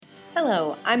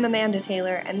Hello, I'm Amanda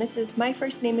Taylor, and this is My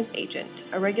First Name is Agent,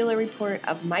 a regular report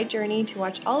of my journey to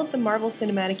watch all of the Marvel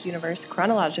Cinematic Universe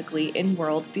chronologically in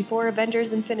world before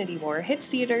Avengers Infinity War hits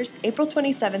theaters April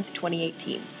 27th,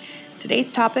 2018.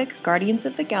 Today's topic, Guardians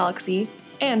of the Galaxy,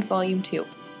 and Volume 2.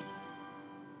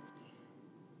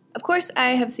 Of course,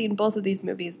 I have seen both of these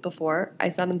movies before. I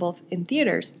saw them both in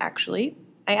theaters, actually.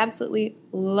 I absolutely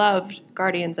loved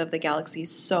Guardians of the Galaxy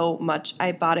so much.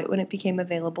 I bought it when it became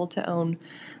available to own.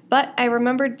 But I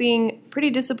remembered being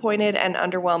pretty disappointed and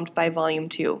underwhelmed by Volume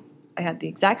 2. I had the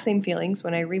exact same feelings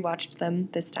when I rewatched them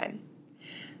this time.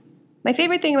 My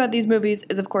favorite thing about these movies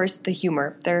is, of course, the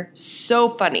humor. They're so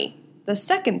funny. The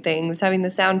second thing was having the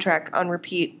soundtrack on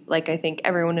repeat, like I think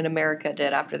everyone in America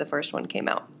did after the first one came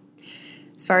out.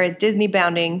 As far as Disney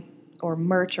bounding, or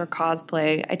merch or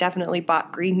cosplay, I definitely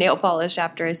bought green nail polish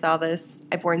after I saw this.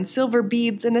 I've worn silver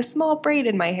beads and a small braid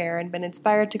in my hair and been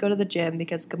inspired to go to the gym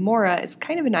because Gamora is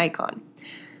kind of an icon.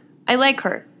 I like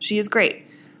her. She is great.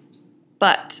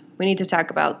 But we need to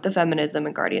talk about the feminism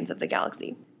in Guardians of the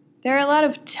Galaxy. There are a lot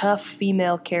of tough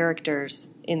female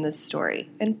characters in this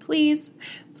story. And please,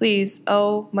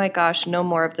 oh my gosh, no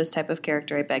more of this type of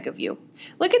character, I beg of you.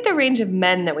 Look at the range of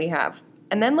men that we have.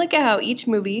 And then look at how each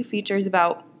movie features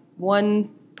about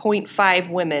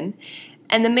 1.5 women,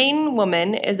 and the main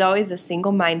woman is always a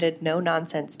single-minded,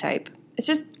 no-nonsense type. It's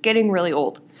just getting really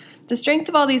old. The strength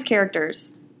of all these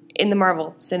characters in the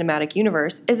Marvel Cinematic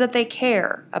Universe is that they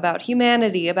care about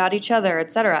humanity, about each other,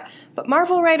 etc. But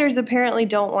Marvel writers apparently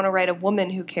don't want to write a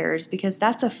woman who cares because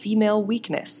that's a female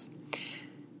weakness.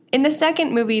 In the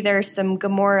second movie, there's some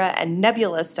Gamora and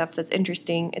Nebula stuff that's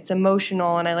interesting. It's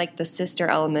emotional, and I like the sister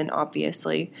element,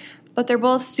 obviously. But they're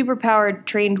both superpowered,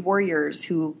 trained warriors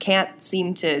who can't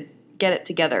seem to get it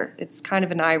together. It's kind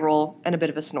of an eye roll and a bit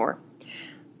of a snore.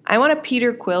 I want a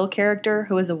Peter Quill character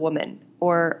who is a woman,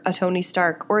 or a Tony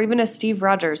Stark, or even a Steve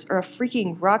Rogers, or a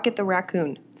freaking Rocket the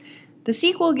Raccoon. The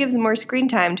sequel gives more screen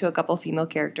time to a couple female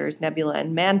characters, Nebula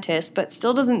and Mantis, but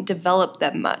still doesn't develop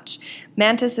them much.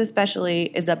 Mantis especially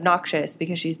is obnoxious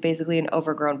because she's basically an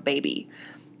overgrown baby.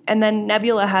 And then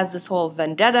Nebula has this whole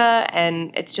vendetta,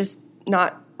 and it's just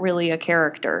not really a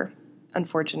character,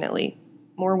 unfortunately.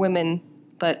 More women,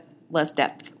 but less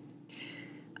depth.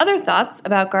 Other thoughts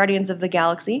about Guardians of the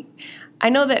Galaxy? I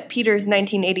know that Peter's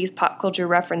 1980s pop culture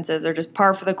references are just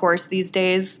par for the course these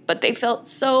days, but they felt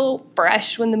so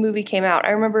fresh when the movie came out.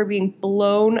 I remember being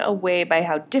blown away by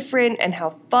how different and how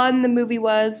fun the movie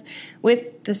was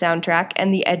with the soundtrack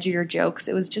and the edgier jokes.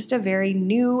 It was just a very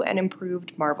new and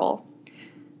improved Marvel.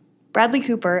 Bradley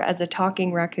Cooper as a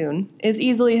talking raccoon is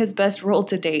easily his best role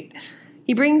to date.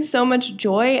 He brings so much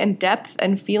joy and depth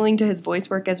and feeling to his voice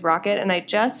work as Rocket, and I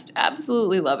just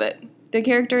absolutely love it. The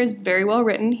character is very well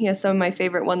written. He has some of my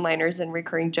favorite one-liners and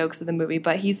recurring jokes of the movie,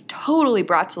 but he's totally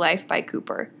brought to life by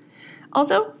Cooper.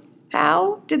 Also,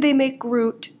 how did they make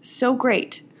Groot so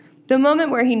great? The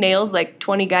moment where he nails like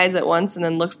 20 guys at once and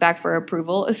then looks back for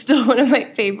approval is still one of my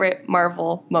favorite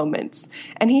Marvel moments.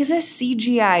 And he's a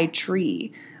CGI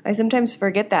tree. I sometimes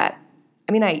forget that.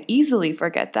 I easily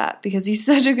forget that because he's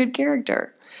such a good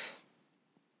character.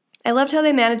 I loved how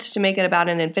they managed to make it about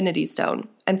an Infinity Stone,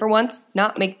 and for once,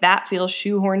 not make that feel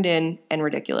shoehorned in and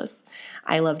ridiculous.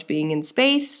 I loved being in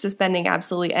space, suspending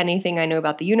absolutely anything I know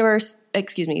about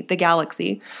the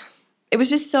galaxy. It was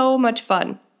just so much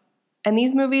fun. And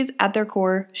these movies, at their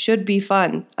core, should be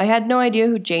fun. I had no idea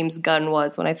who James Gunn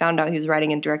was when I found out he was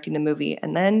writing and directing the movie,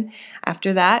 and then,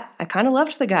 after that, I kind of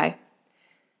loved the guy.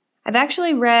 I've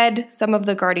actually read some of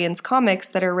the Guardians comics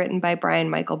that are written by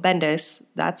Brian Michael Bendis.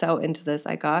 That's how into this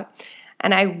I got.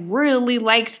 And I really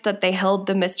liked that they held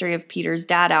the mystery of Peter's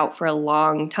dad out for a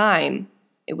long time.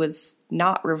 It was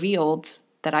not revealed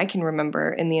that I can remember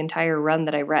in the entire run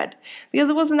that I read, because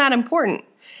it wasn't that important.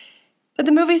 But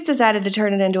the movies decided to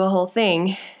turn it into a whole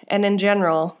thing, and in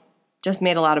general, just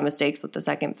made a lot of mistakes with the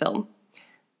second film.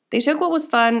 They took what was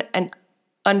fun and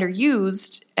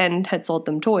underused and had sold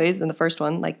them toys in the first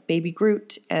one, like Baby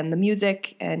Groot and the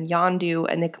music and Yondu,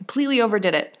 and they completely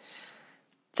overdid it.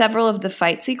 Several of the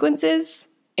fight sequences,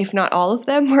 if not all of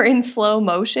them, were in slow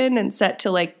motion and set to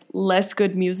like less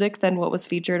good music than what was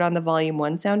featured on the Volume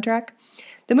 1 soundtrack.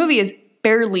 The movie is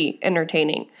barely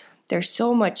entertaining. There's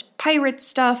so much pirate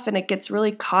stuff and it gets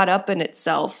really caught up in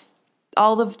itself.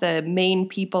 All of the main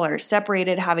people are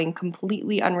separated, having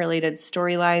completely unrelated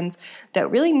storylines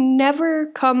that really never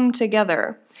come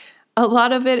together. A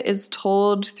lot of it is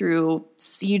told through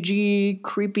CG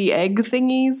creepy egg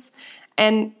thingies.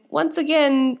 And once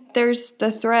again, there's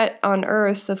the threat on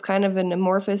Earth of kind of an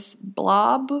amorphous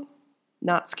blob.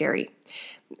 Not scary.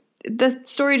 the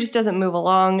story just doesn't move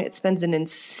along. It spends an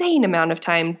insane amount of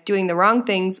time doing the wrong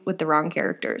things with the wrong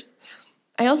characters.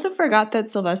 I also forgot that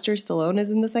Sylvester Stallone is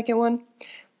in the second one.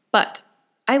 But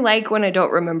I like when I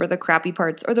don't remember the crappy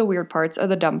parts or the weird parts or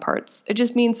the dumb parts. It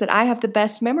just means that I have the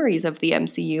best memories of the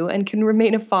MCU and can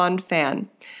remain a fond fan.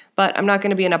 But I'm not going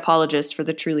to be an apologist for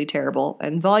the truly terrible,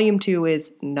 and Volume 2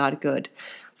 is not good.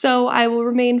 So I will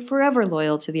remain forever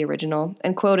loyal to the original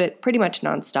and quote it pretty much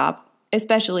nonstop.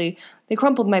 Especially, they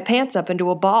crumpled my pants up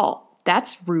into a ball.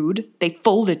 That's rude. They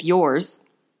folded yours.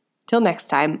 Till next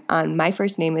time on My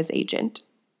First Name is Agent.